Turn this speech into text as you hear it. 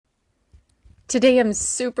Today, I'm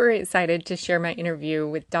super excited to share my interview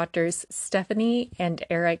with Doctors Stephanie and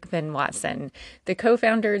Eric Van Watson, the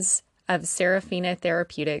co-founders of Serafina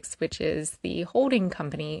Therapeutics, which is the holding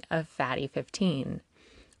company of Fatty 15.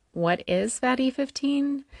 What is Fatty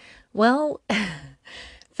 15? Well,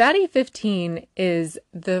 Fatty 15 is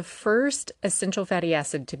the first essential fatty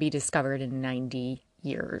acid to be discovered in 90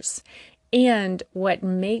 years. And what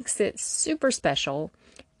makes it super special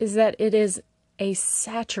is that it is a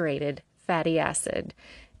saturated fatty acid.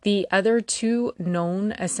 The other two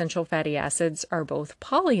known essential fatty acids are both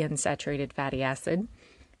polyunsaturated fatty acid,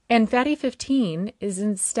 and fatty 15 is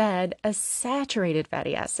instead a saturated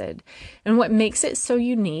fatty acid. And what makes it so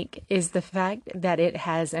unique is the fact that it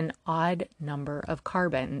has an odd number of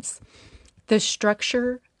carbons. The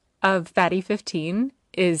structure of fatty 15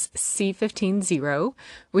 is C15-0,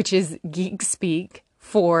 which is geek speak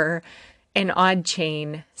for an odd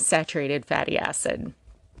chain saturated fatty acid.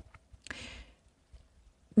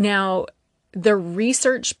 Now, the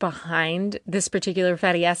research behind this particular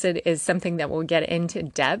fatty acid is something that we'll get into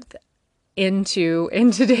depth in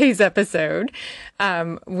today's episode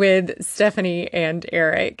with Stephanie and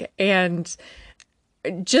Eric. And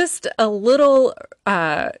just a little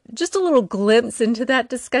glimpse into that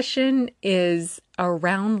discussion is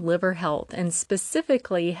around liver health, and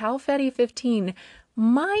specifically how fatty 15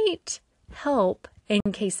 might help in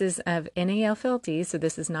cases of NAFLD, so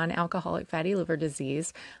this is non-alcoholic fatty liver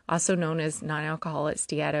disease, also known as non-alcoholic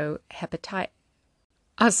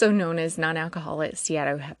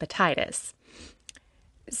steatohepatitis.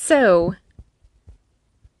 So,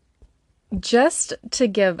 just to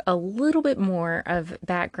give a little bit more of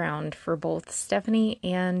background for both Stephanie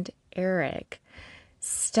and Eric,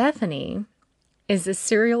 Stephanie is a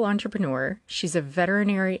serial entrepreneur. She's a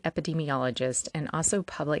veterinary epidemiologist and also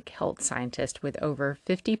public health scientist with over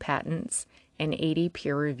 50 patents and 80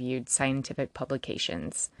 peer-reviewed scientific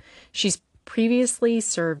publications. She's previously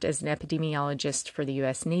served as an epidemiologist for the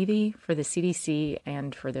U.S. Navy, for the CDC,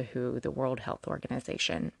 and for the WHO, the World Health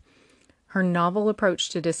Organization. Her novel approach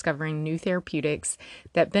to discovering new therapeutics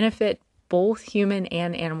that benefit both human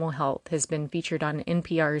and animal health has been featured on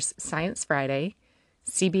NPR's Science Friday,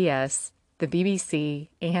 CBS, the BBC,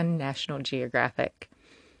 and National Geographic.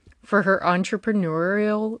 For her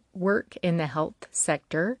entrepreneurial work in the health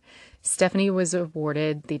sector, Stephanie was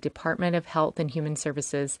awarded the Department of Health and Human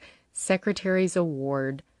Services Secretary's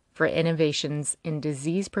Award for Innovations in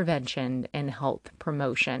Disease Prevention and Health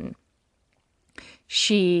Promotion.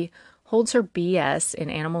 She holds her BS in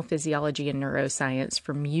Animal Physiology and Neuroscience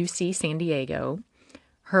from UC San Diego,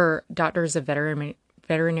 her Doctors of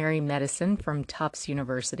Veterinary Medicine from Tufts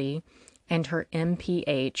University, and her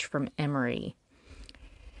MPH from Emory.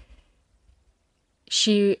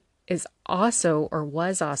 She is also, or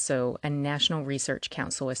was also, a National Research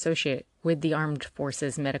Council associate with the Armed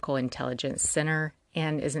Forces Medical Intelligence Center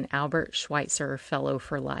and is an Albert Schweitzer Fellow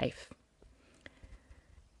for Life.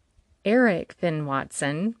 Eric Van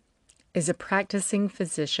Watson is a practicing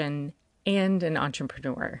physician and an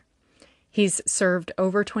entrepreneur. He's served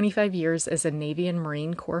over 25 years as a Navy and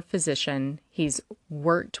Marine Corps physician. He's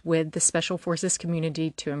worked with the Special Forces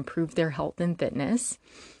community to improve their health and fitness.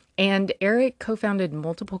 And Eric co-founded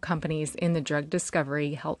multiple companies in the drug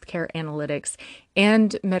discovery, healthcare analytics,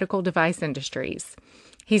 and medical device industries.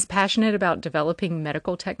 He's passionate about developing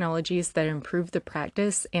medical technologies that improve the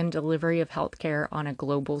practice and delivery of healthcare on a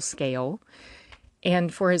global scale.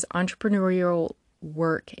 And for his entrepreneurial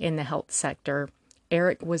work in the health sector,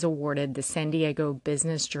 Eric was awarded the San Diego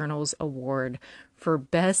Business Journal's Award for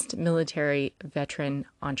Best Military Veteran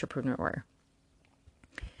Entrepreneur.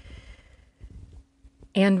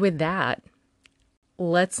 And with that,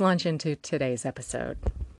 let's launch into today's episode.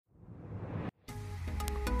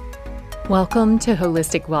 Welcome to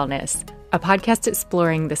Holistic Wellness, a podcast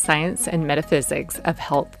exploring the science and metaphysics of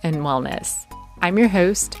health and wellness. I'm your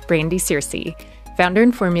host, Brandy Searcy, founder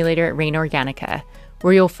and formulator at Rain Organica,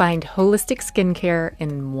 where you'll find holistic skincare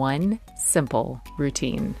in one simple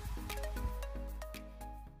routine.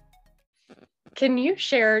 Can you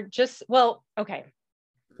share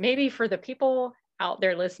maybe for the people out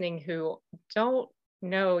there listening who don't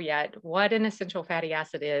know yet what an essential fatty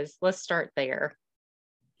acid is, let's start there.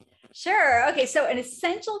 Sure. Okay. So an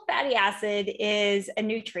essential fatty acid is a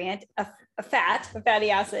nutrient, a fatty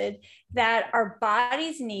acid that our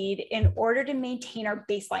bodies need in order to maintain our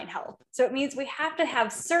baseline health. So it means we have to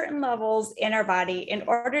have certain levels in our body in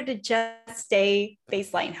order to just stay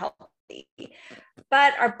baseline healthy.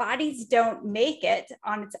 but our bodies don't make it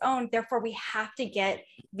on its own. Therefore, we have to get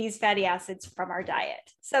these fatty acids from our diet.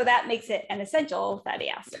 So that makes it an essential fatty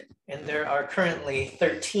acid. And there are currently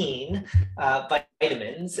 13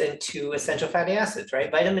 vitamins and 2 essential fatty acids, right?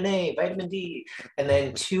 Vitamin A, vitamin D, and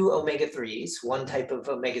then 2 omega-3s, one type of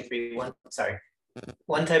omega-3,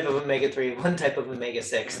 one type of omega-3, one type of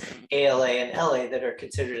omega-6, ALA and LA that are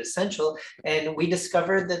considered essential. And we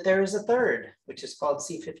discovered that there is a third, which is called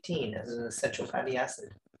C15 as an essential fatty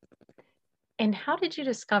acid. And how did you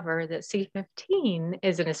discover that C15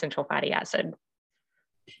 is an essential fatty acid?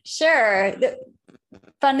 Sure. The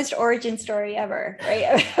funnest origin story ever,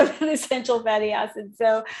 right? An essential fatty acid.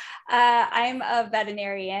 So I'm a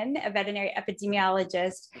veterinary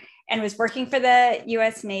epidemiologist, and was working for the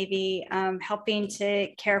US Navy, helping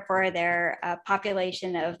to care for their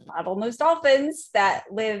population of bottlenose dolphins that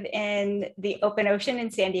live in the open ocean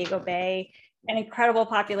in San Diego Bay, an incredible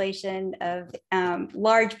population of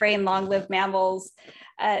large brain, long-lived mammals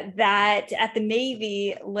that at the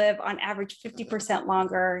Navy live on average 50%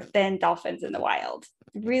 longer than dolphins in the wild.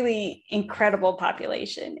 Really incredible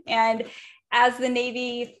population. And as the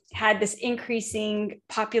Navy had this increasing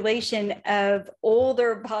population of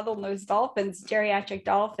older bottlenose dolphins, geriatric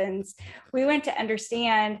dolphins, we went to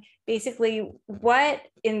understand basically what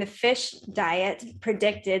in the fish diet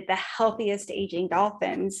predicted the healthiest aging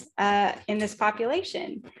dolphins in this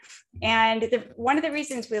population. And one of the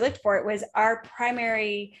reasons we looked for it was our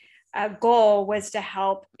primary goal was to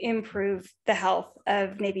help improve the health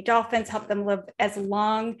of Navy dolphins, help them live as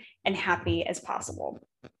long and happy as possible.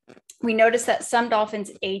 We noticed that some dolphins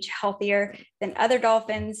age healthier than other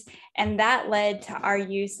dolphins, and that led to our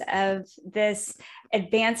use of this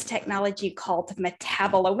advanced technology called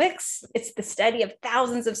metabolomics. It's the study of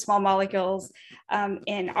thousands of small molecules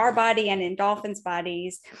in our body and in dolphins'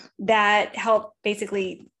 bodies that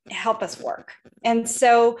basically help us work. And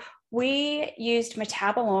so we used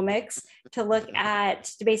metabolomics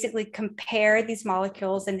to basically compare these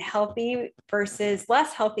molecules in healthy versus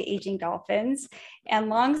less healthy aging dolphins. And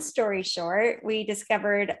long story short, we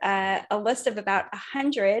discovered a list of about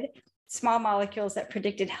 100 small molecules that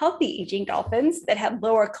predicted healthy aging dolphins that had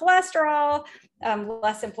lower cholesterol,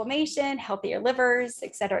 less inflammation, healthier livers,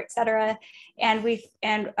 et cetera, et cetera. And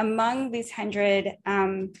among these 100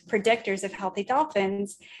 predictors of healthy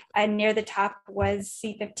dolphins, near the top was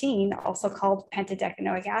C15, also called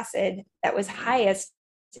pentadecanoic acid, that was highest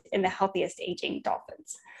in the healthiest aging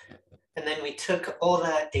dolphins. And then we took all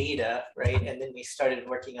that data, right? And then we started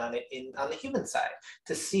working on it on the human side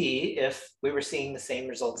to see if we were seeing the same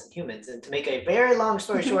results in humans. And to make a very long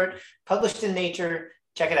story short, published in Nature,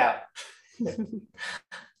 check it out.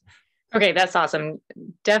 Okay, that's awesome.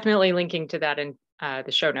 Definitely linking to that in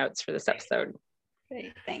the show notes for this episode.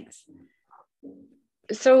 Great, thanks.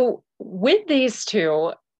 So with these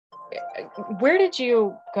two, where did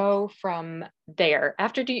you go from there?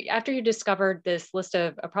 After you discovered this list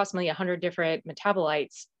of approximately 100 different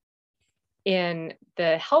metabolites in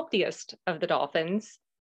the healthiest of the dolphins,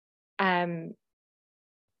 how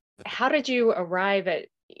did you arrive at,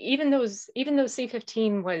 even though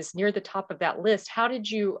C15 was near the top of that list, how did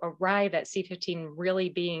you arrive at C15 really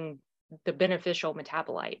being the beneficial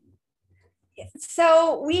metabolite?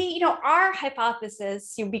 So our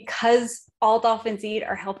hypothesis, because all dolphins eat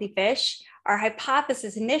are healthy fish, our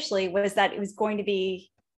hypothesis initially was that it was going to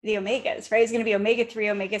be the omegas, right? It's going to be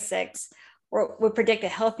omega-3, omega-6. Would predict the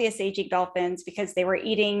healthiest aging dolphins because they were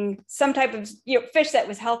eating some type of fish that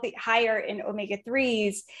was healthy, higher in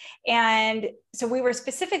omega-3s. And so we were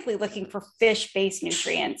specifically looking for fish-based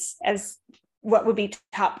nutrients as what would be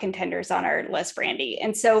top contenders on our list, Brandy.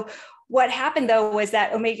 And so what happened though was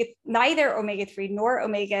that neither omega-3 nor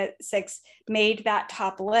omega-6 made that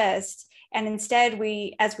top list. And instead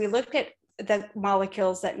as we looked at the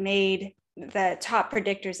molecules that made the top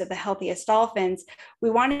predictors of the healthiest dolphins, we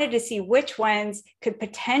wanted to see which ones could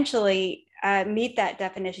potentially meet that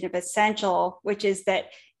definition of essential, which is that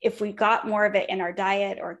if we got more of it in our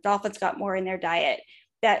diet, or dolphins got more in their diet,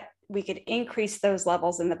 that we could increase those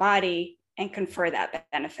levels in the body and confer that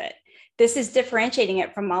benefit. This is differentiating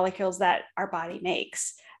it from molecules that our body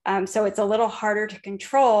makes. So it's a little harder to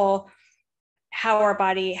control how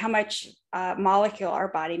much molecule our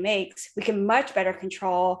body makes. We can much better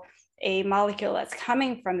control a molecule that's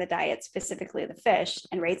coming from the diet, specifically the fish,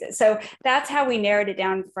 and raise it. So that's how we narrowed it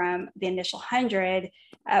down from the initial 100,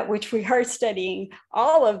 which we are studying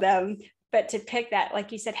all of them. But to pick that,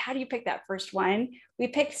 like you said, how do you pick that first one? We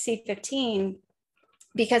picked C15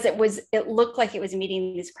 because it looked like it was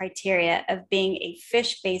meeting these criteria of being a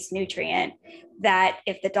fish-based nutrient that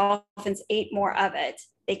if the dolphins ate more of it,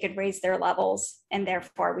 they could raise their levels, and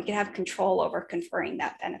therefore we could have control over conferring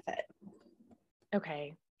that benefit.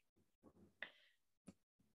 Okay.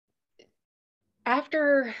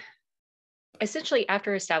 After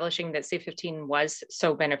establishing that C15 was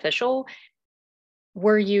so beneficial,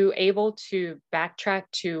 were you able to backtrack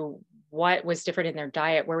to what was different in their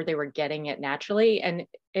diet, where they were getting it naturally? And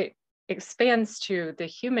it expands to the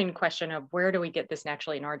human question of where do we get this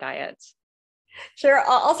naturally in our diets? Sure,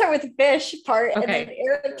 I'll start with the fish part, Okay. and then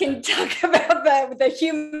Eric can talk about the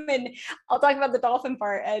human. I'll talk about the dolphin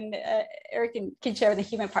part, and Eric can share the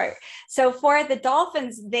human part. So for the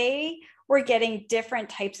dolphins, they were getting different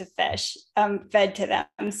types of fish fed to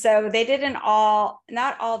them. So they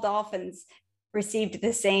not all dolphins received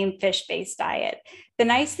the same fish-based diet. The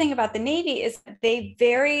nice thing about the Navy is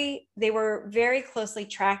they were very closely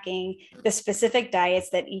tracking the specific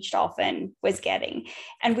diets that each dolphin was getting.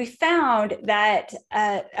 And we found that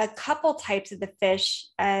a couple types of the fish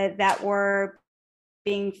that were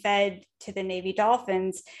being fed to the Navy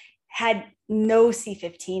dolphins had no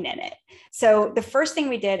C15 in it. So the first thing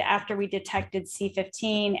we did after we detected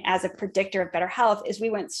C15 as a predictor of better health is we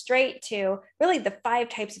went straight to really the 5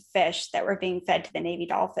 types of fish that were being fed to the Navy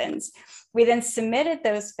dolphins. We then submitted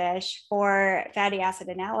those fish for fatty acid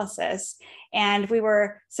analysis, and we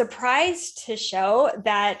were surprised to show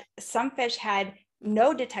that some fish had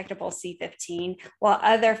no detectable C15, while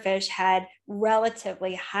other fish had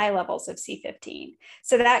relatively high levels of C15.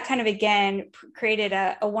 So that kind of, again, created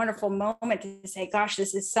a wonderful moment to say, gosh,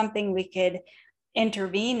 this is something we could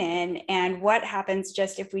intervene in. And what happens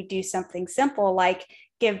just if we do something simple, like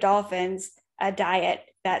give dolphins a diet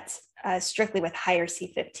that's strictly with higher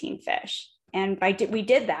C15 fish? And we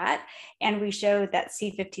did that, and we showed that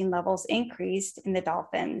C15 levels increased in the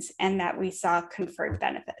dolphins and that we saw conferred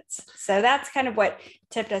benefits. So that's kind of what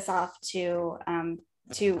tipped us off to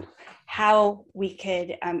how we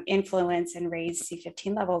could influence and raise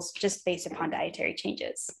C15 levels just based upon dietary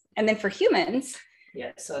changes. And then for humans.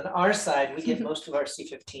 Yeah, so on our side, we get most of our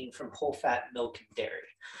C15 from whole fat milk and dairy.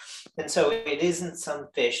 And so it isn't some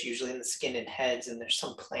fish, usually in the skin and heads, and there's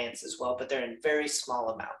some plants as well, but they're in very small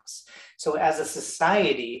amounts. So as a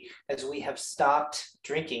society, as we have stopped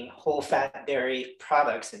drinking whole fat dairy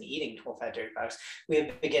products and eating whole fat dairy products, we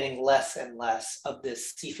have been getting less and less of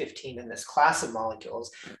this C15 in this class of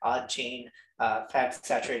molecules, odd chain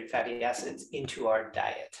saturated fatty acids, into our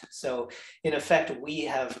diet. So in effect, we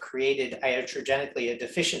have created iatrogenically a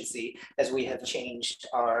deficiency as we have changed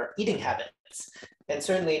our eating habits. And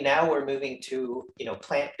certainly now we're moving to,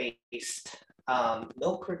 plant-based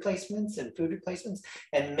milk replacements and food replacements,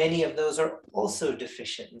 and many of those are also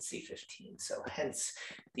deficient in C15. So hence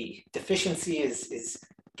the deficiency is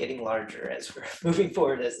getting larger as we're moving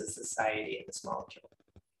forward as a society in this molecule.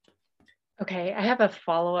 Okay, I have a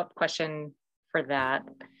follow-up question for that.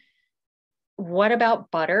 What about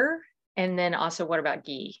butter? And then also what about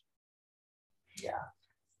ghee?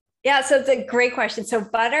 Yeah, so it's a great question. So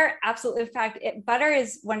butter, absolutely. In fact, butter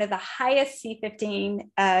is one of the highest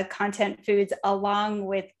C15 content foods along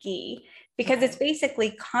with ghee, because it's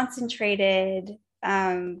basically concentrated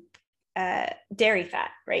dairy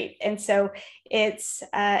fat, right? And so it's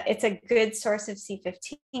a good source of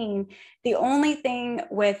C15. The only thing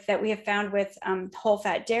that we have found with whole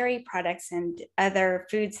fat dairy products and other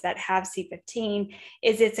foods that have C15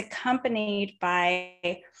 is it's accompanied by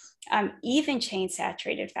even chain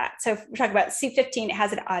saturated fat. So if we're talking about C15, it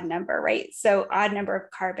has an odd number, right? So odd number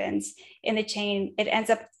of carbons in the chain. It ends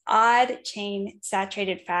up odd chain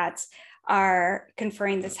saturated fats are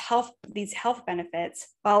conferring these health benefits,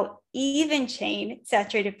 while even chain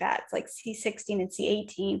saturated fats like C16 and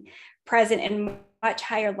C18 present in much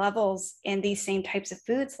higher levels in these same types of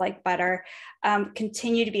foods like butter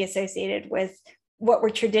continue to be associated with what we're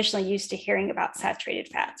traditionally used to hearing about saturated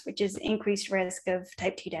fats, which is increased risk of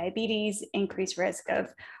type 2 diabetes, increased risk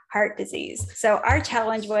of heart disease. So our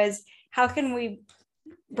challenge was, how can we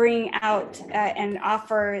bring out and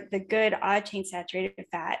offer the good odd chain saturated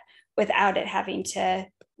fat without it having to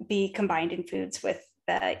be combined in foods with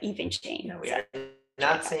the even chain? No, we are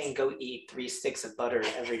not saying go eat 3 sticks of butter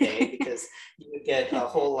every day, because you would get a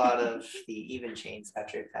whole lot of the even chain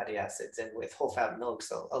saturated fatty acids, and with whole fat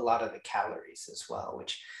milks, a lot of the calories as well,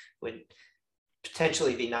 which would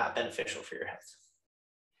potentially be not beneficial for your health.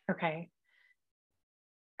 Okay.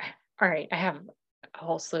 All right, I have a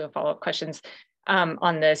whole slew of follow-up questions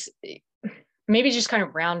on this. Maybe just kind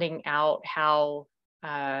of rounding out how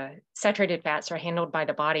saturated fats are handled by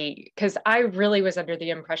the body, because I really was under the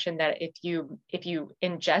impression that if you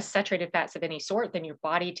ingest saturated fats of any sort, then your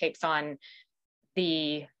body takes on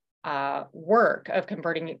the work of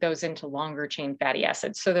converting those into longer chain fatty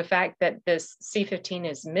acids. So the fact that this C15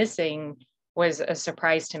 is missing was a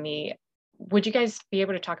surprise to me. Would you guys be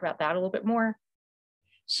able to talk about that a little bit more?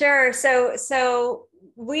 Sure. So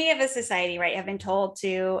we as a society, right, have been told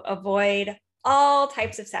to avoid all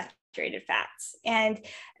types of saturated fats, and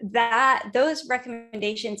that those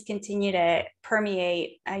recommendations continue to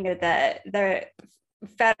permeate. I know the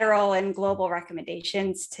federal and global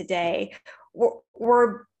recommendations today.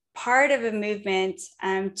 We're part of a movement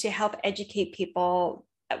to help educate people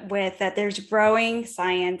with that there's growing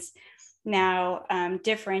science now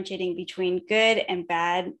differentiating between good and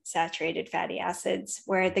bad saturated fatty acids,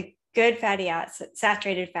 where the good fatty acid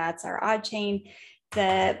saturated fats are odd chain,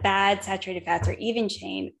 the bad saturated fats are even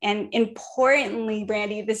chain. And importantly,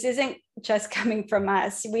 Brandy, this isn't just coming from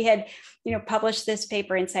us. We had, published this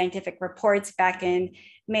paper in Scientific Reports back in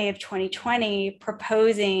May of 2020,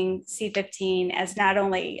 proposing C15 as not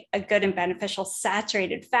only a good and beneficial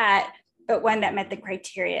saturated fat, but one that met the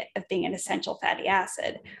criteria of being an essential fatty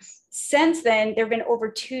acid. Since then, there have been over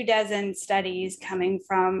 24 studies coming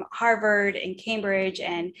from Harvard and Cambridge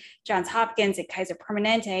and Johns Hopkins and Kaiser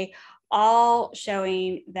Permanente, all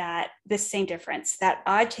showing that the same difference, that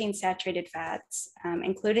odd chain saturated fats,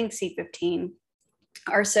 including C15,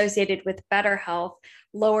 are associated with better health,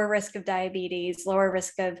 lower risk of diabetes, lower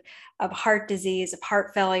risk of heart disease, of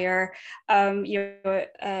heart failure,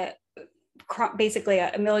 basically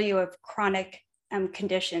a milieu of chronic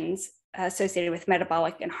conditions associated with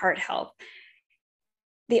metabolic and heart health.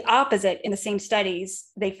 The opposite, in the same studies,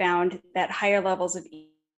 they found that higher levels of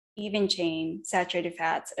even chain saturated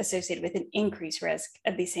fats associated with an increased risk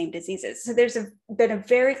of these same diseases. So there's been a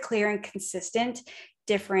very clear and consistent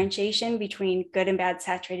differentiation between good and bad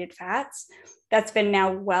saturated fats that's been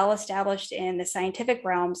now well established in the scientific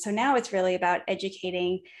realm. So now it's really about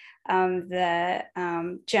educating the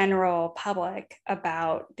general public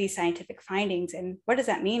about these scientific findings and what does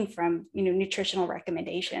that mean from nutritional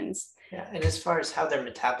recommendations. Yeah, and as far as how they're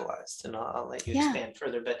metabolized, and I'll let you expand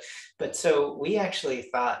further, but so we actually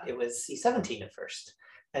thought it was C17 at first,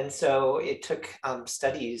 and so it took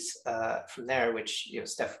studies from there, which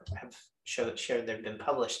Steph have shared they've been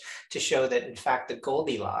published, to show that in fact the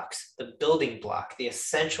Goldilocks, the building block, the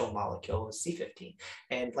essential molecule was C15,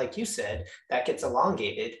 and like you said, that gets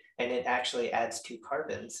elongated and it actually adds 2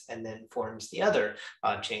 carbons and then forms the other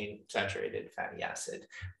odd chain saturated fatty acid,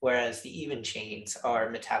 whereas the even chains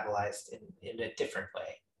are metabolized in a different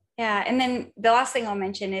way. Yeah, and then the last thing I'll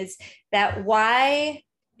mention is that why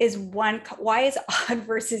is odd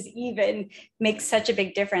versus even makes such a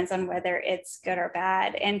big difference on whether it's good or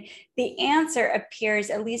bad. And the answer appears,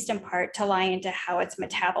 at least in part, to lie into how it's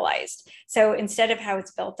metabolized. So instead of how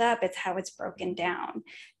it's built up, it's how it's broken down.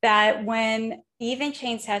 That when even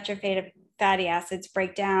chain saturated fatty acids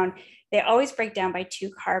break down, they always break down by 2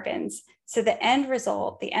 carbons. So the end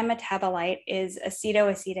result, the end metabolite, is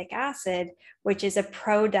acetoacetic acid, which is a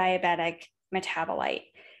pro-diabetic metabolite.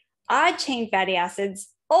 Odd chain fatty acids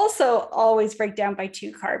also always break down by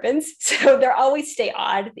 2 carbons. So they're always stay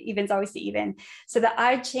odd. The evens always stay even. So the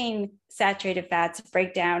odd chain saturated fats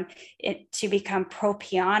break down to become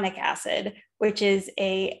propionic acid, which is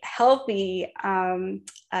a healthy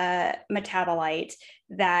metabolite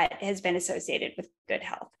that has been associated with good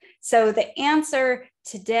health. So the answer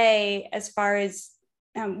today, as far as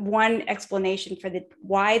one explanation for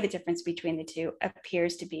why the difference between the two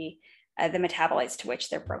appears to be the metabolites to which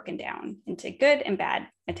they're broken down into good and bad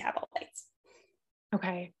metabolites.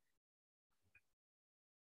 Okay.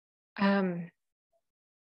 All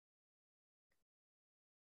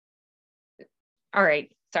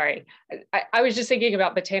right. Sorry. I was just thinking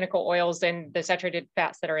about botanical oils and the saturated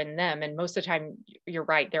fats that are in them. And most of the time, you're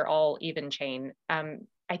right, they're all even chain.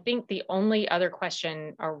 I think the only other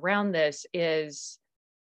question around this is,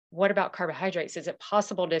 what about carbohydrates? Is it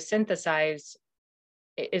possible to synthesize?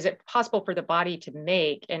 Is it possible for the body to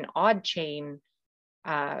make an odd chain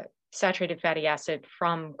saturated fatty acid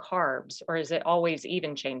from carbs, or is it always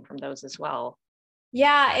even chain from those as well?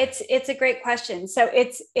 Yeah, it's a great question. So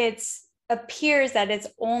it's appears that it's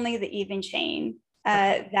only the even chain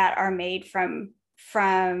that are made from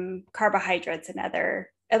carbohydrates and other,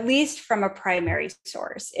 at least from a primary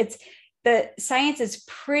source. It's the science is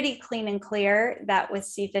pretty clean and clear that with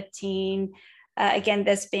C15, again,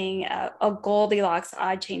 this being a Goldilocks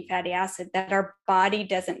odd chain fatty acid, that our body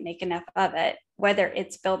doesn't make enough of it, whether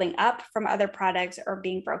it's building up from other products or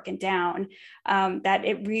being broken down, that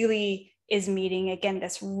it really is meeting, again,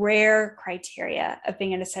 this rare criteria of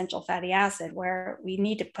being an essential fatty acid, where we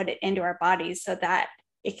need to put it into our bodies so that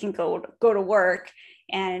it can go to work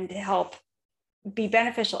and help be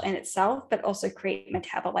beneficial in itself, but also create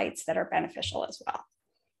metabolites that are beneficial as well.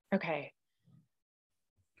 Okay.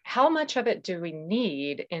 How much of it do we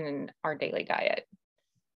need in our daily diet?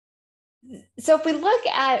 So if we look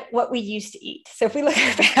at what we used to eat, so if we look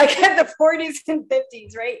back at the 40s and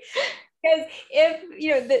 50s, right? Because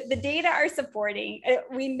if the data are supporting,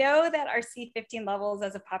 we know that our C15 levels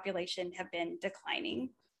as a population have been declining.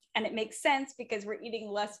 And it makes sense because we're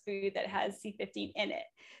eating less food that has C15 in it.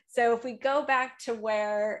 So if we go back to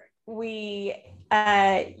where we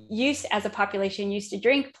as a population used to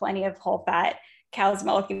drink plenty of whole fat cow's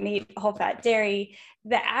milk and eat whole fat dairy,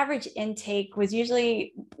 the average intake was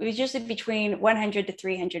usually between 100 to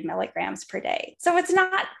 300 milligrams per day. So it's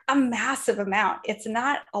not a massive amount. It's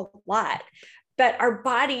not a lot, but our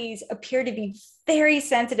bodies appear to be very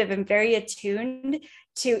sensitive and very attuned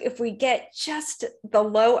to, if we get just the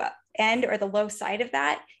low end or the low side of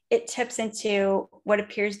that, it tips into what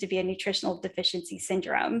appears to be a nutritional deficiency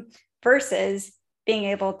syndrome versus being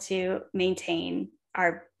able to maintain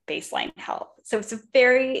our baseline health. So it's a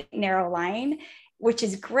very narrow line, which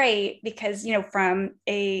is great because, from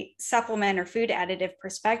a supplement or food additive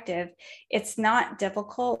perspective, it's not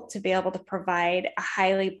difficult to be able to provide a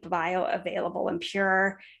highly bioavailable and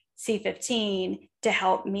pure C15 to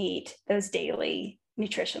help meet those daily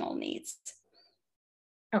nutritional needs.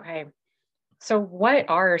 Okay. So what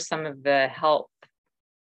are some of the health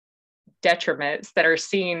detriments that are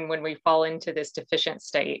seen when we fall into this deficient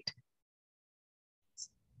state?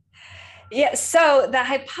 Yeah, so the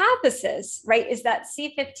hypothesis, right, is that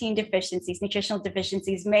C15 deficiencies, nutritional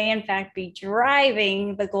deficiencies, may in fact be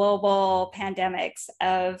driving the global pandemics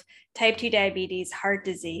of type 2 diabetes, heart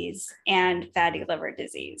disease, and fatty liver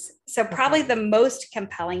disease. So probably the most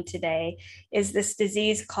compelling today is this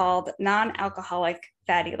disease called non-alcoholic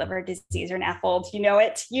fatty liver disease, or NAFLD. You know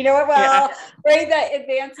it well, yeah. Right? That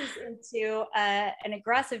advances into an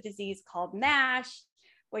aggressive disease called MASH,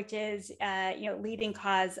 which is leading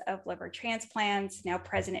cause of liver transplants, now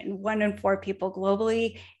present in 1 in 4 people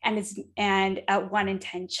globally, and 1 in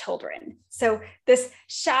 10 children. So this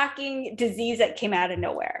shocking disease that came out of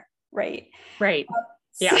nowhere, right? Right.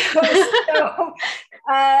 Yeah.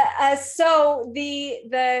 So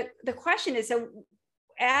the question is, so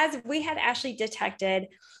as we had actually detected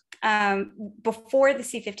before the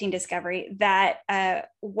C15 discovery, that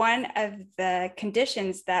one of the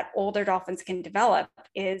conditions that older dolphins can develop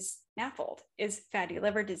is NAFLD, is fatty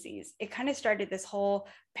liver disease. It kind of started this whole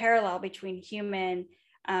parallel between human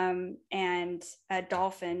and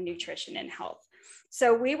dolphin nutrition and health.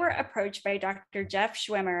 So we were approached by Dr. Jeff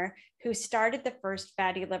Schwimmer, who started the first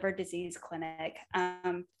fatty liver disease clinic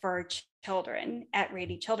for children at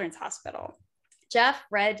Rady Children's Hospital. Jeff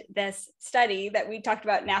read this study that we talked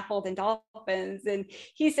about, NAFLD and dolphins, and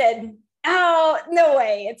he said, "Oh, no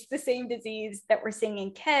way, it's the same disease that we're seeing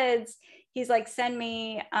in kids." He's like, send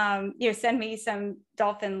me some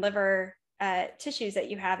dolphin liver tissues that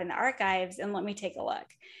you have in the archives and let me take a look.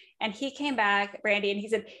 And he came back, Brandy,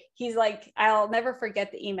 and he's like, I'll never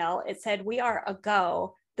forget the email. It said, "We are a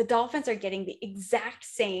go. The dolphins are getting the exact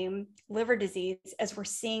same liver disease as we're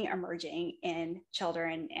seeing emerging in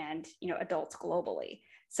children and adults globally."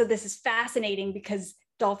 So this is fascinating because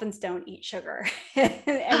dolphins don't eat sugar.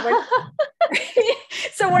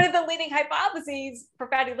 So one of the leading hypotheses for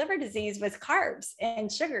fatty liver disease was carbs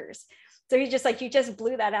and sugars. So he's just like, you just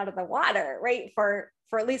blew that out of the water, right? For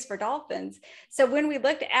at least for dolphins. So when we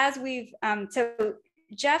looked, so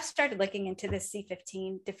Jeff started looking into this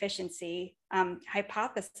C15 deficiency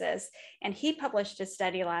hypothesis, and he published a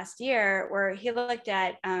study last year where he looked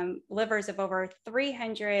at livers of over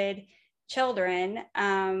 300 children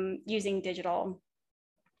using digital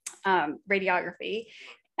radiography.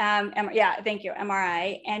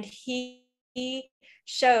 MRI. And he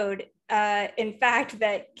showed, in fact,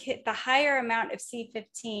 that the higher amount of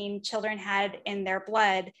C15 children had in their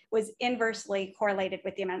blood was inversely correlated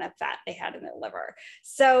with the amount of fat they had in their liver.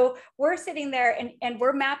 So we're sitting there and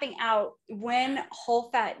we're mapping out when whole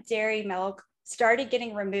fat dairy milk started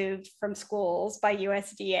getting removed from schools by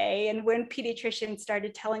USDA, and when pediatricians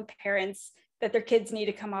started telling parents that their kids need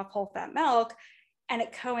to come off whole fat milk. And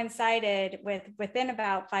it coincided with within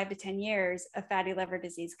about 5 to 10 years of fatty liver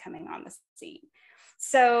disease coming on the scene.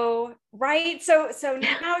 So, right. So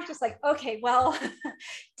now it's just like, okay, well,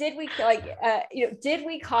 have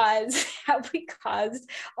we caused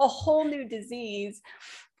a whole new disease,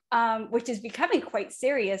 which is becoming quite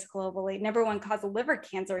serious globally, number 1 cause of liver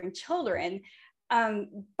cancer in children,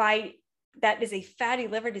 that is a fatty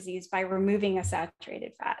liver disease, by removing a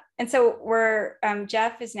saturated fat. And so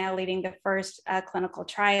Jeff is now leading the first clinical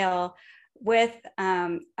trial with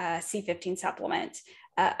a C15 supplement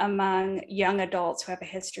among young adults who have a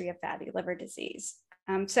history of fatty liver disease.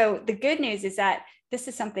 So the good news is that this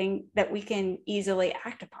is something that we can easily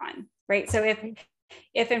act upon, right? So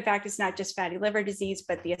if in fact it's not just fatty liver disease,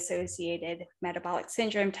 but the associated metabolic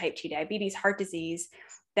syndrome, type 2 diabetes, heart disease,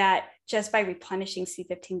 that just by replenishing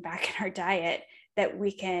C15 back in our diet, that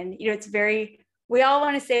we can, it's we all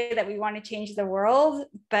want to say that we want to change the world,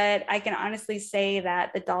 but I can honestly say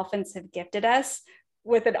that the dolphins have gifted us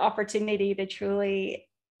with an opportunity to truly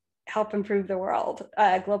help improve the world,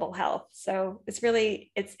 global health. So it's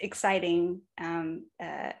exciting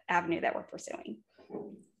avenue that we're pursuing.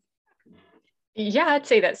 Yeah, I'd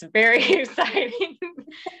say that's very exciting.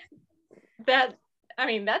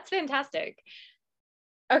 That's fantastic.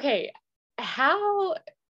 Okay, how,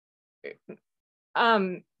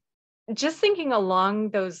 just thinking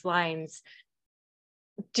along those lines,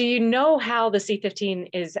 do you know how the C15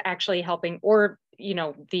 is actually helping, or,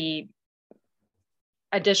 the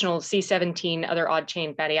additional C17, other odd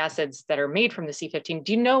chain fatty acids that are made from the C15,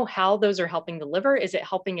 do you know how those are helping the liver? Is it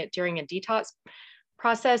helping it during a detox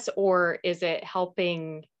process, or is it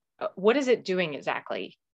helping, what is it doing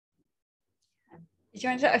exactly?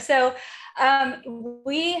 So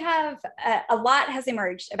we have a lot has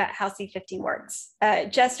emerged about how C15 works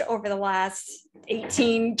just over the last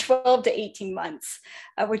 12 to 18 months,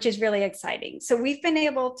 which is really exciting. So we've been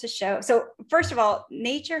able to show, so first of all,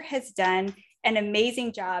 nature has done an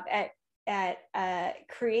amazing job at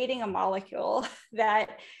creating a molecule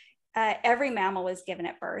that every mammal is given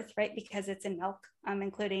at birth, right? Because it's in milk,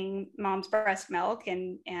 including mom's breast milk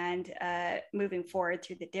and moving forward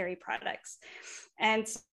through the dairy products. And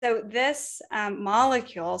so this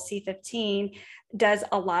molecule, C15, does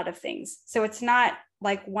a lot of things. So it's not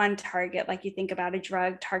like one target, like you think about a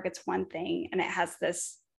drug targets one thing and it has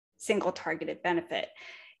this single targeted benefit,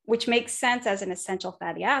 which makes sense as an essential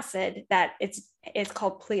fatty acid that it's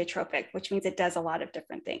called pleiotropic, which means it does a lot of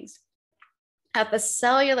different things. At the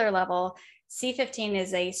cellular level, C15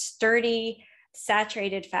 is a sturdy,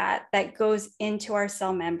 saturated fat that goes into our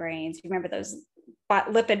cell membranes. Remember those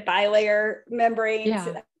lipid bilayer membranes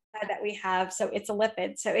that we have? So it's a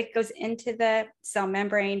lipid. So it goes into the cell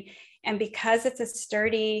membrane. And because it's a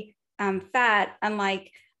sturdy fat, unlike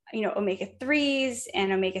omega-3s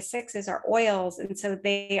and omega-6s are oils, and so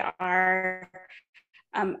they are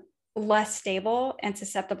less stable and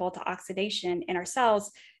susceptible to oxidation in our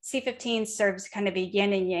cells, C15 serves kind of a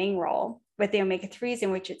yin and yang role with the omega-3s, in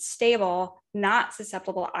which it's stable, not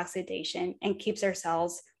susceptible to oxidation, and keeps our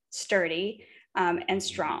cells sturdy and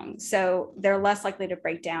strong. So they're less likely to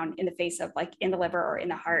break down in the face of, like, in the liver or in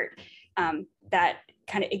the heart, that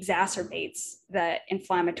kind of exacerbates the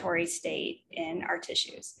inflammatory state in our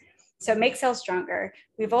tissues. So it makes cells stronger.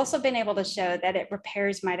 We've also been able to show that it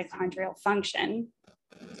repairs mitochondrial function.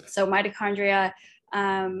 So mitochondria,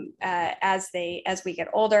 as we get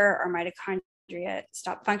older, our mitochondria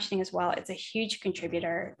stop functioning as well. It's a huge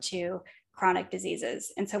contributor to chronic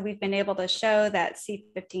diseases. And so we've been able to show that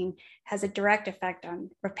C15 has a direct effect on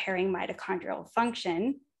repairing mitochondrial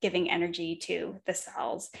function, giving energy to the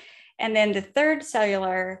cells. And then the third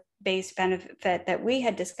cellular based benefit that we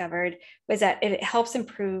had discovered was that it helps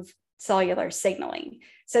improve cellular signaling.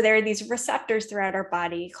 So there are these receptors throughout our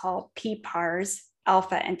body called PPARs,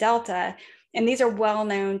 alpha and delta, and these are well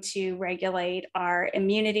known to regulate our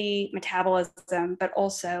immunity, metabolism, but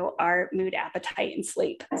also our mood, appetite, and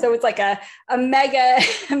sleep. So it's like a mega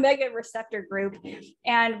receptor group.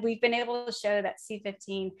 And we've been able to show that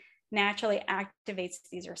C15 naturally activates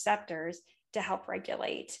these receptors to help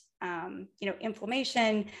regulate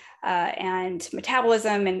inflammation and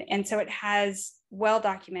metabolism. And so it has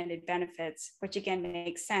well-documented benefits, which again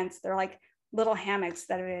makes sense. They're like little hammocks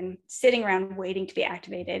that have been sitting around waiting to be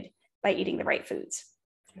activated by eating the right foods.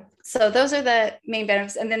 So those are the main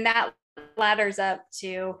benefits. And then that ladders up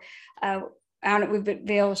to, we've been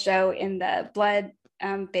able to show in the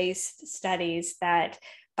blood-based studies that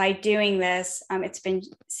by doing this,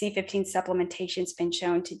 C15 supplementation has been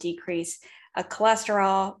shown to decrease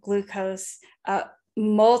cholesterol, glucose,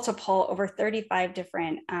 multiple, over 35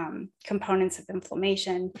 different components of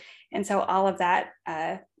inflammation. And so all of that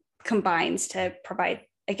combines to provide,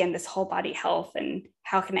 again, this whole body health. And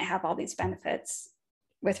how can it have all these benefits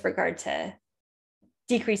with regard to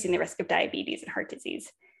decreasing the risk of diabetes and heart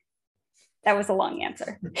disease? That was a long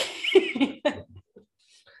answer.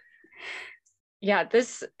 Yeah,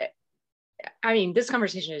 this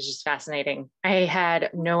conversation is just fascinating. I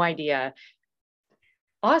had no idea.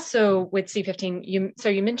 Also with C15, you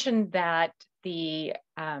mentioned that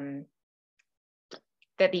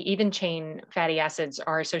that the even chain fatty acids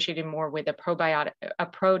are associated more with a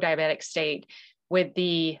pro-diabetic state. With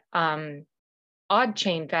the odd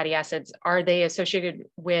chain fatty acids, are they associated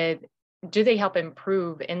with, do they help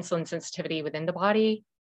improve insulin sensitivity within the body?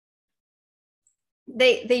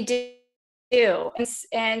 They do.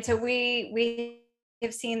 And so we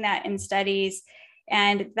have seen that in studies,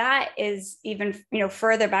 and that is even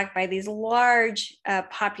further back by these large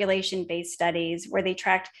population-based studies where they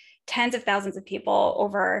tracked tens of thousands of people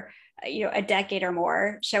over a decade or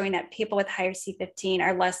more, showing that people with higher C15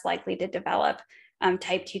 are less likely to develop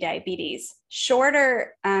type 2 diabetes.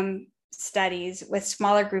 Shorter studies with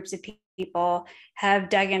smaller groups of people have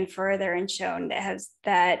dug in further and shown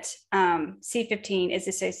that C15 is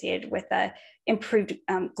associated with improved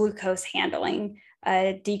glucose handling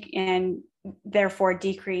and therefore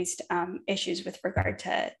decreased issues with regard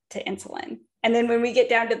to insulin. And then when we get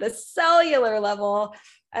down to the cellular level,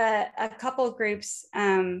 a couple of groups,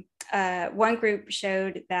 one group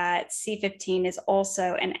showed that C15 is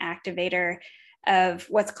also an activator of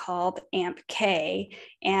what's called AMPK.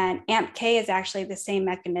 And AMPK is actually the same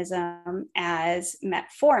mechanism as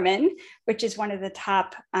metformin, which is one of the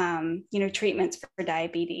top treatments for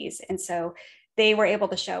diabetes. And so they were able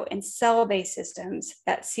to show in cell-based systems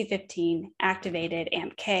that C15 activated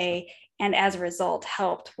AMPK, and as a result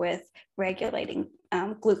helped with regulating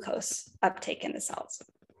glucose uptake in the cells.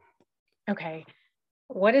 Okay.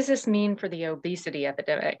 What does this mean for the obesity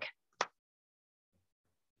epidemic?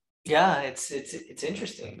 Yeah, it's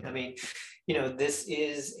interesting. I mean, this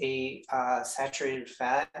is a saturated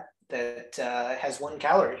fat that has 1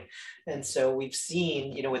 calorie. And so we've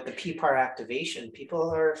seen, with the PPAR activation,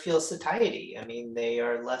 people feel satiety. I mean, they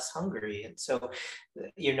are less hungry. And so,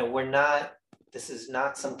 this is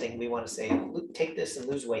not something we want to say, take this and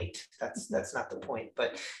lose weight. That's not the point.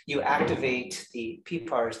 But you activate the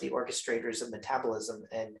PPARs, the orchestrators of metabolism,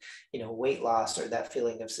 and weight loss or that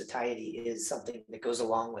feeling of satiety is something that goes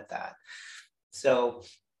along with that. So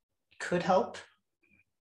could help.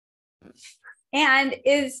 And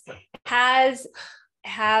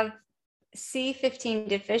have C15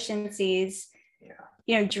 deficiencies,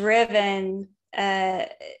 driven.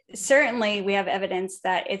 Certainly, we have evidence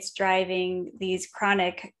that it's driving these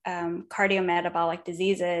chronic cardiometabolic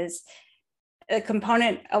diseases. A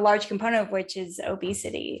large component of which is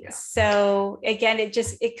obesity. Yeah. So again,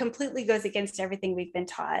 it completely goes against everything we've been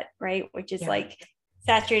taught, right? Which is like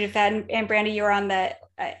saturated fat. And Brandy, you're on the.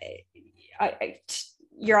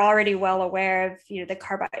 You're already well aware of the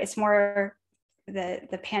it's more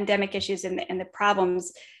the pandemic issues and the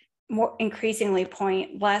problems more increasingly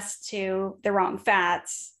point less to the wrong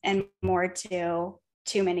fats and more to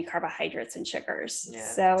too many carbohydrates and sugars. Yeah.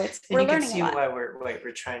 So we're learning a lot. You can see why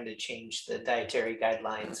we're trying to change the dietary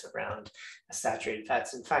guidelines around saturated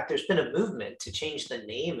fats. In fact, there's been a movement to change the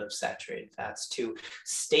name of saturated fats to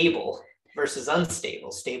stable versus unstable,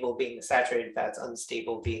 stable being the saturated fats,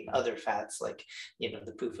 unstable being other fats like,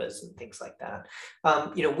 the PUFAs and things like that.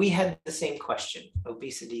 We had the same question,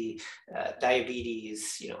 obesity,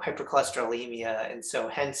 diabetes, hypercholesterolemia. And so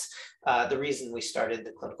hence the reason we started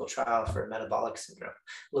the clinical trial for metabolic syndrome,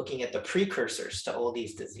 looking at the precursors to all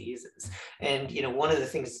these diseases. And, one of the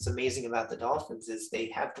things that's amazing about the dolphins is they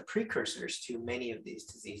have the precursors to many of these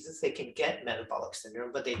diseases. They can get metabolic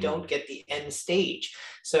syndrome, but they don't get the end stage.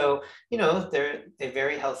 So, they're a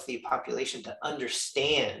very healthy population to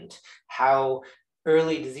understand how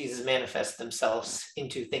early diseases manifest themselves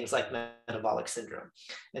into things like metabolic syndrome.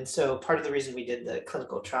 And so part of the reason we did the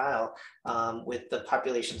clinical trial with the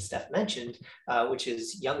population Steph mentioned, which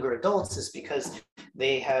is younger adults, is because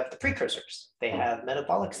they have the precursors. They have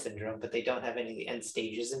metabolic syndrome, but they don't have any of the end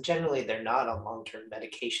stages. And generally they're not on long-term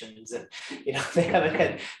medications, and they haven't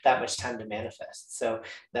had that much time to manifest. So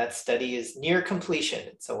that study is near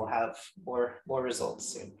completion. So we'll have more results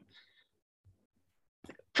soon.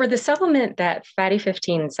 For the supplement that Fatty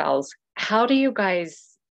 15 sells, how do you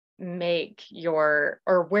guys make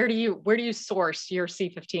where do you source your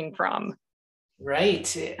C15 from?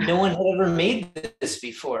 Right. No one had ever made this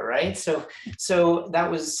before, right? So that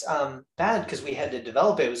was bad because we had to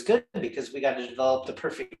develop it. It was good because we got to develop the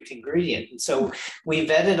perfect ingredient. And so we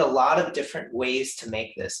vetted a lot of different ways to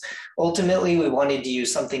make this. Ultimately, we wanted to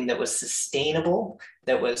use something that was sustainable,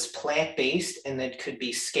 that was plant-based, and that could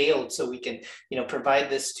be scaled so we can, provide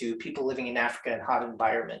this to people living in Africa in hot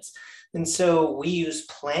environments. And so we use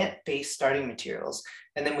plant-based starting materials,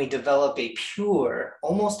 and then we develop a pure,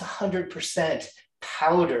 almost 100%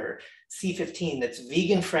 powder C15 that's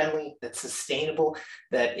vegan friendly, that's sustainable,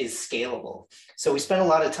 that is scalable. So we spent a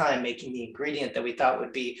lot of time making the ingredient that we thought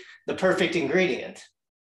would be the perfect ingredient.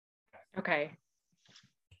 Okay.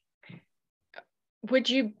 Would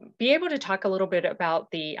you be able to talk a little bit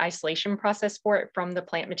about the isolation process for it from the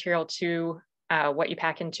plant material to what you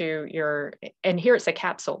pack into your, and here it's a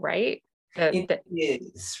capsule, right? It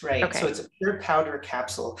is, right. So Okay. it's a pure powder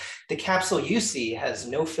capsule. The capsule you see has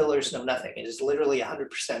no fillers, no nothing. It is literally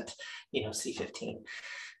 100%, C15.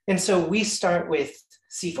 And so we start with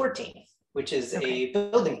C14, which is Okay. a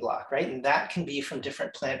building block, right? And that can be from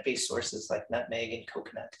different plant-based sources like nutmeg and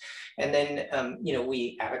coconut. And then,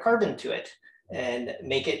 we add a carbon to it and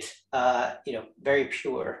make it, very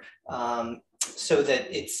pure. So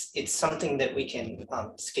that it's something that we can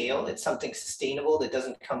scale. It's something sustainable that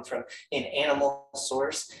doesn't come from an animal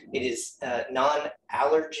source. It is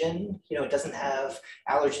non-allergen. It doesn't have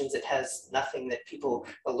allergens. It has nothing that people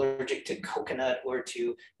allergic to coconut or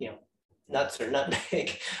to nuts or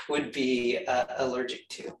nutmeg would be allergic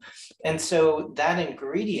to. And so that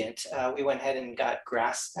ingredient, we went ahead and got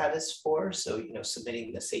GRAS status for. So,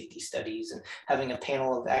 submitting the safety studies and having a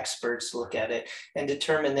panel of experts look at it and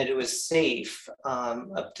determine that it was safe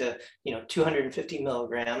up to, 250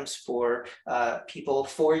 milligrams for people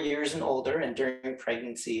 4 years and older and during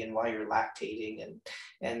pregnancy and while you're lactating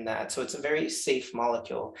and that. So it's a very safe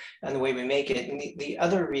molecule and the way we make it. And the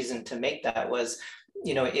other reason to make that was,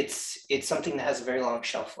 it's something that has a very long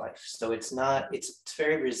shelf life. So it's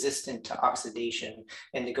very resistant to oxidation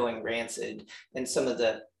and to going rancid and some of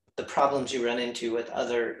the problems you run into with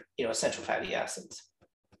other, essential fatty acids.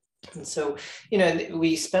 And so,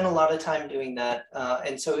 we spent a lot of time doing that.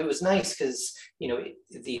 And so it was nice because,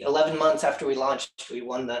 the 11 months after we launched, we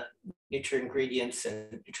won the Nutri-Ingredients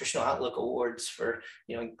and Nutritional Outlook Awards for,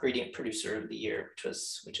 Ingredient Producer of the Year,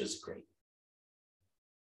 which was great.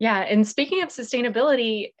 Yeah, and speaking of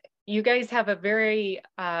sustainability, you guys have a very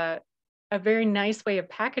nice way of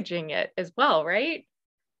packaging it as well, right?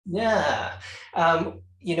 Yeah,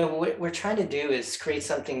 what we're trying to do is create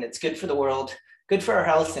something that's good for the world, good for our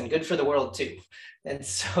health, and good for the world too. And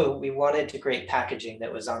so we wanted to create packaging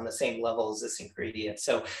that was on the same level as this ingredient.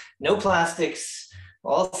 So no plastics,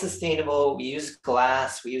 all sustainable. We use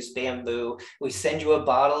glass, we use bamboo. We send you a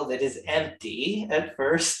bottle that is empty at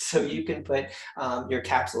first, so you can put your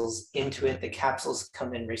capsules into it. The capsules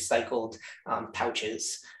come in recycled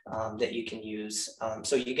pouches that you can use.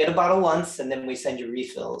 So you get a bottle once, and then we send you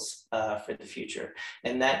refills for the future.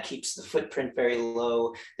 And that keeps the footprint very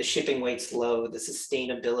low, the shipping weights low, the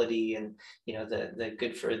sustainability and the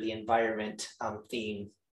good for the environment theme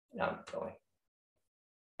going.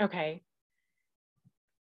 Okay.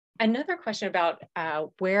 Another question about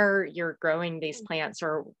where you're growing these plants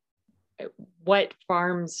or what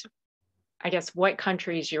farms, I guess, what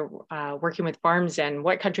countries you're working with farms in,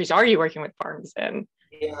 what countries are you working with farms in?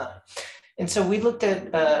 Yeah. And so we looked at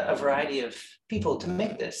a variety of people to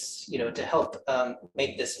make this, to help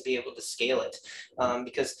make this and be able to scale it.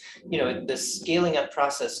 Because, the scaling up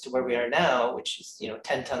process to where we are now, which is,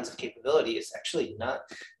 10 tons of capability is actually not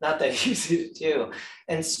that easy to do.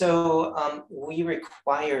 And so we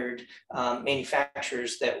required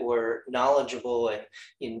manufacturers that were knowledgeable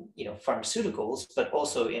in pharmaceuticals, but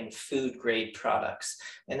also in food grade products.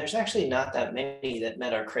 And there's actually not that many that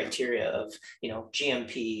met our criteria of,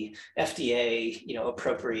 GMP, FDA,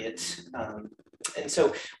 appropriate. And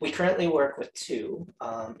so we currently work with two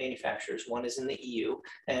manufacturers. One is in the EU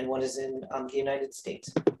and one is in the United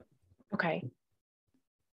States. Okay.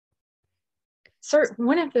 Sir,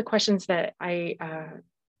 one of the questions that I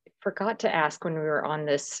forgot to ask when we were on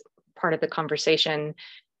this part of the conversation,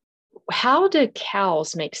 how do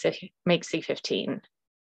cows make C15?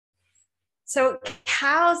 So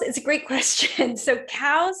cows, it's a great question. So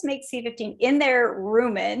cows make C15 in their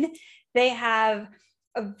rumen. They have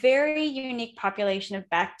a very unique population of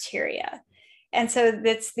bacteria. And so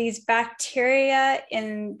it's these bacteria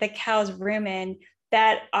in the cow's rumen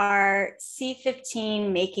that are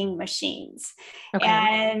C15 making machines. Okay.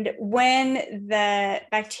 And when the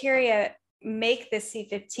bacteria make the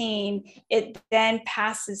C15, it then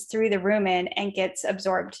passes through the rumen and gets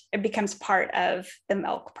absorbed. It becomes part of the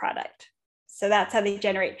milk product. So that's how they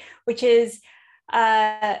generate, which is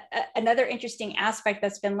another interesting aspect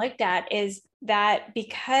that's been looked at is that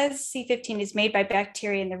because C15 is made by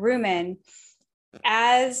bacteria in the rumen,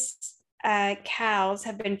 as cows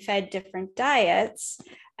have been fed different diets,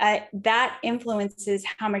 that influences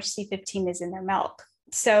how much C15 is in their milk.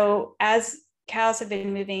 So as cows have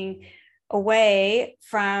been moving away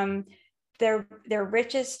from their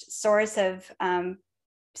richest source of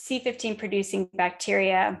C15 producing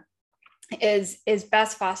bacteria is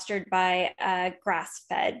best fostered by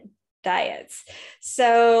grass-fed diets.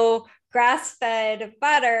 So grass-fed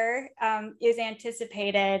butter is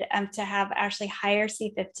anticipated to have actually higher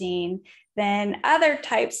C15 than other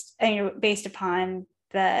types, based upon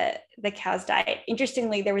the cow's diet.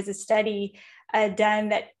 Interestingly, there was a study done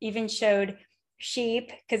that even showed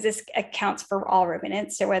sheep, because this accounts for all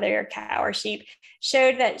ruminants, so whether you're a cow or sheep,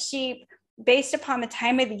 showed that sheep, based upon the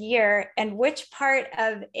time of the year and which part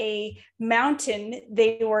of a mountain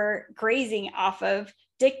they were grazing off of,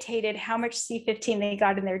 dictated how much C15 they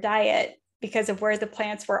got in their diet because of where the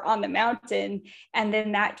plants were on the mountain. And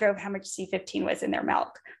then that drove how much C15 was in their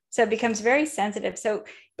milk. So it becomes very sensitive. So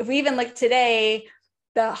if we even look today,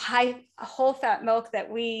 the high whole fat milk that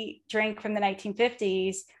we drank from the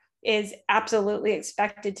 1950s is absolutely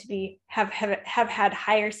expected to have had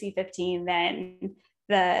higher C15 than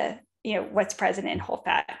the what's present in whole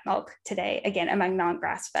fat milk today, again, among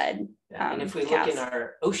non-grass fed. And if we cows. look in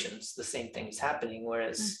our oceans, the same thing is happening,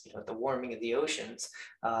 whereas the warming of the oceans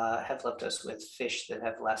have left us with fish that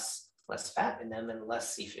have less fat in them and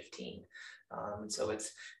less C15. So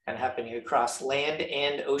it's kind of happening across land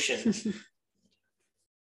and ocean.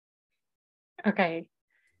 Okay.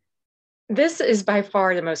 This is by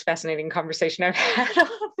far the most fascinating conversation I've had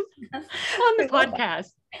on the podcast.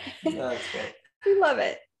 That's great. We love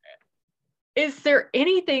it. Is there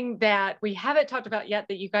anything that we haven't talked about yet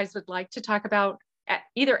that you guys would like to talk about,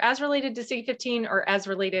 either as related to C15 or as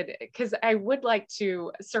related? Because I would like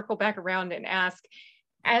to circle back around and ask,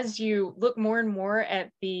 as you look more and more at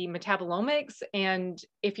the metabolomics, and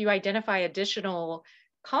if you identify additional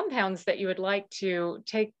compounds that you would like to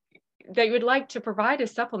take, that you would like to provide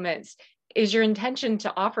as supplements, is your intention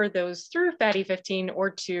to offer those through Fatty 15 or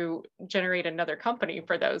to generate another company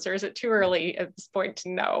for those? Or is it too early at this point to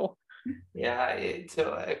know? Yeah, it's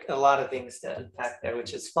a lot of things to unpack there,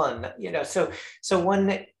 which is fun. So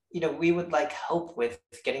one, we would like help with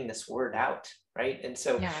getting this word out, right? And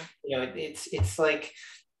so, it's like,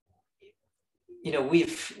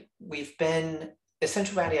 we've been,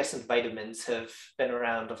 essential fatty acid vitamins have been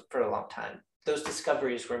around for a long time. Those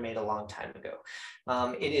discoveries were made a long time ago.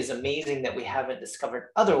 It is amazing that we haven't discovered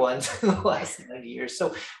other ones in the last 90 years.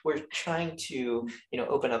 So we're trying to,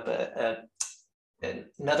 open up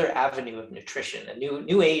another avenue of nutrition, a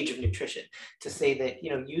new age of nutrition, to say that,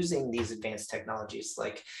 using these advanced technologies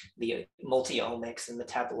like the multi-omics and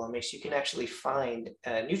metabolomics, you can actually find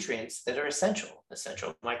nutrients that are essential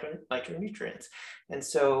micronutrients. And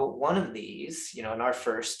so one of these, and our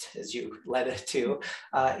first, as you led it to,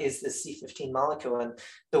 is the C15 molecule. And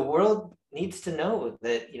the world needs to know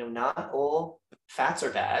that, not all fats are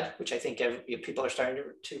bad, which I think people are starting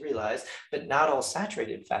to realize, but not all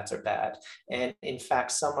saturated fats are bad. And in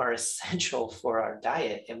fact, some are essential for our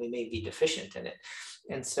diet and we may be deficient in it.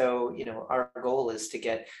 And so, our goal is to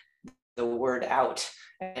get the word out,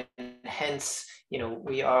 and hence,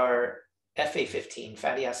 we are FA15,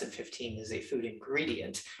 fatty acid 15, is a food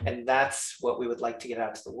ingredient, and that's what we would like to get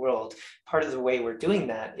out to the world. Part of the way we're doing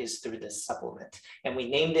that is through this supplement, and we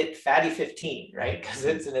named it Fatty 15, right? Because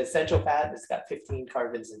it's an essential fat and it's got 15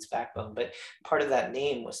 carbons in its backbone. But part of that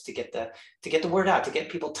name was to get the word out, to get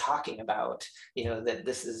people talking about, that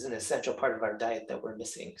this is an essential part of our diet that we're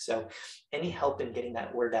missing. So any help in getting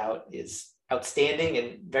that word out is outstanding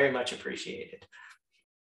and very much appreciated.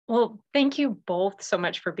 Well, thank you both so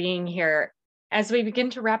much for being here. As we begin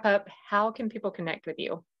to wrap up, how can people connect with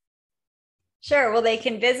you? Sure. Well, they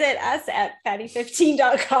can visit us at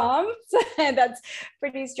fatty15.com. And that's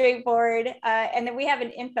pretty straightforward. And then we have an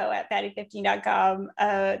info at fatty15.com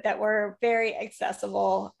that we're very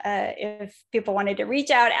accessible. If people wanted to reach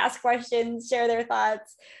out, ask questions, share their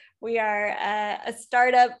thoughts. We are a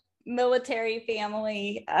startup military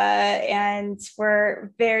family, and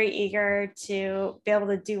we're very eager to be able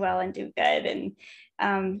to do well and do good.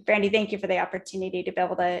 And Brandy, thank you for the opportunity to be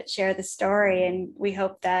able to share the story. And we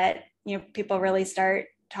hope that people really start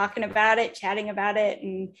talking about it, chatting about it,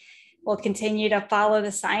 and we'll continue to follow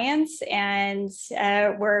the science. And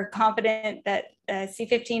we're confident that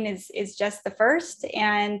C15 is just the first,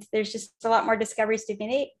 and there's just a lot more discoveries to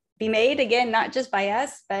be made. Again, not just by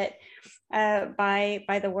us, but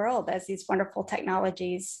by the world, as these wonderful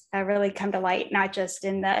technologies really come to light, not just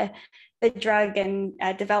in the drug and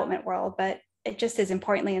development world, but just as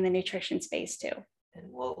importantly in the nutrition space too. And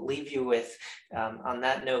we'll leave you with, on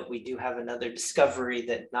that note, we do have another discovery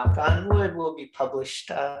that, knock on wood, will be published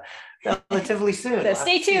relatively soon. So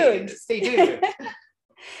stay tuned. Stay tuned.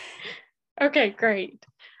 Okay, great.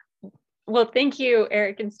 Well, thank you,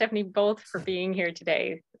 Eric and Stephanie, both for being here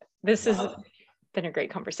today. This has been a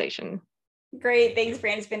great conversation. Great. Thanks,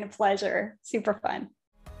 Brandy. It's been a pleasure. Super fun.